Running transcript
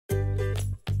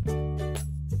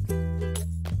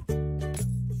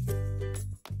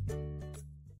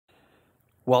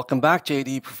Welcome back,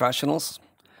 JDE professionals.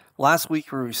 Last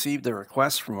week we received a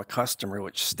request from a customer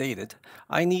which stated,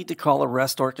 I need to call a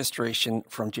REST orchestration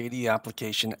from JDE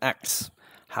Application X.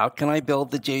 How can I build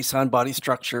the JSON body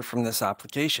structure from this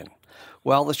application?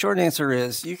 Well, the short answer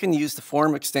is you can use the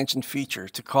form extension feature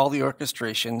to call the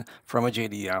orchestration from a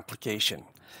JDE application.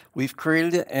 We've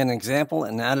created an example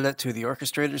and added it to the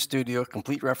Orchestrator Studio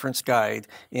Complete Reference Guide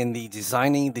in the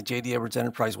Designing the JDE Edwards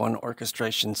Enterprise One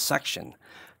Orchestration section.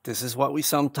 This is what we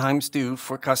sometimes do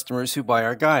for customers who buy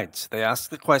our guides. They ask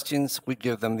the questions, we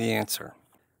give them the answer.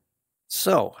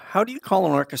 So, how do you call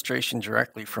an orchestration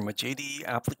directly from a JDE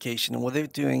application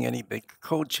without doing any big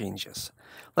code changes?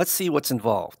 Let's see what's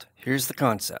involved. Here's the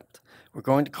concept. We're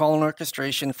going to call an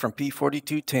orchestration from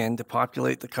P4210 to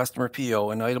populate the customer PO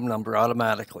and item number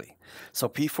automatically. So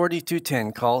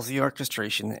P4210 calls the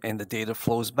orchestration and the data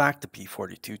flows back to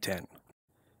P4210.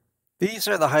 These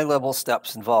are the high-level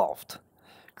steps involved.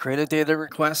 Create a data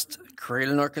request, create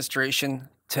an orchestration,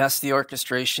 test the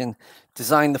orchestration,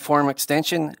 design the form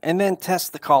extension, and then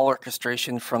test the call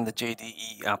orchestration from the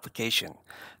JDE application.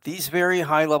 These very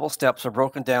high-level steps are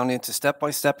broken down into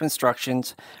step-by-step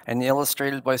instructions and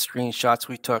illustrated by screenshots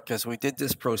we took as we did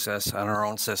this process on our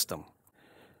own system.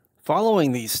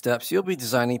 Following these steps, you'll be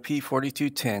designing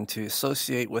P4210 to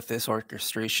associate with this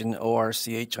orchestration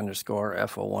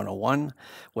ORCH_F0101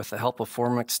 with the help of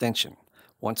form extension.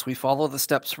 Once we follow the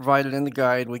steps provided in the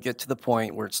guide, we get to the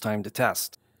point where it's time to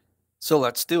test. So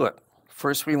let's do it.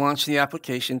 First, we launch the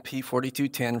application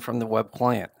P4210 from the web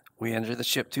client. We enter the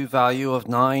ship-to value of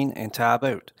 9 and tab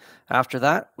out. After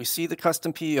that, we see the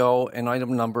custom PO and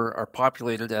item number are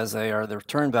populated as they are the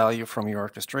return value from your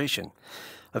orchestration.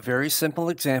 A very simple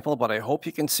example, but I hope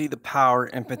you can see the power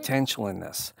and potential in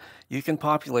this. You can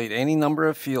populate any number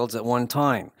of fields at one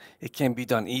time. It can be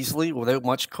done easily without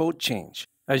much code change.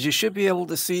 As you should be able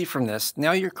to see from this,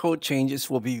 now your code changes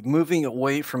will be moving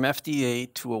away from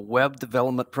FDA to a web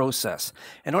development process,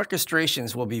 and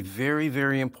orchestrations will be very,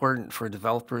 very important for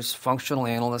developers, functional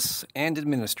analysts, and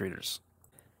administrators.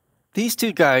 These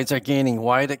two guides are gaining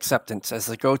wide acceptance as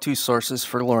the go-to sources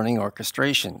for learning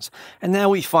orchestrations, and now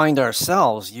we find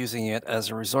ourselves using it as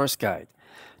a resource guide.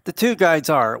 The two guides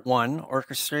are 1.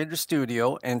 Orchestrator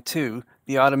Studio, and 2.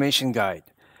 The Automation Guide.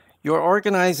 Your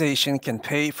organization can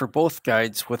pay for both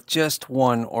guides with just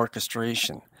one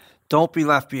orchestration. Don't be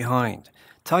left behind.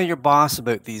 Tell your boss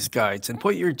about these guides and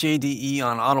put your JDE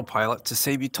on autopilot to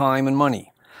save you time and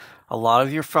money. A lot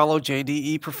of your fellow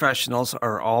JDE professionals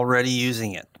are already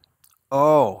using it.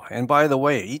 Oh, and by the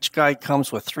way, each guide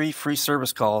comes with 3 free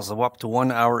service calls of up to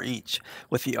 1 hour each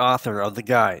with the author of the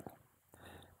guide.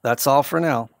 That's all for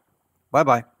now.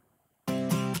 Bye-bye.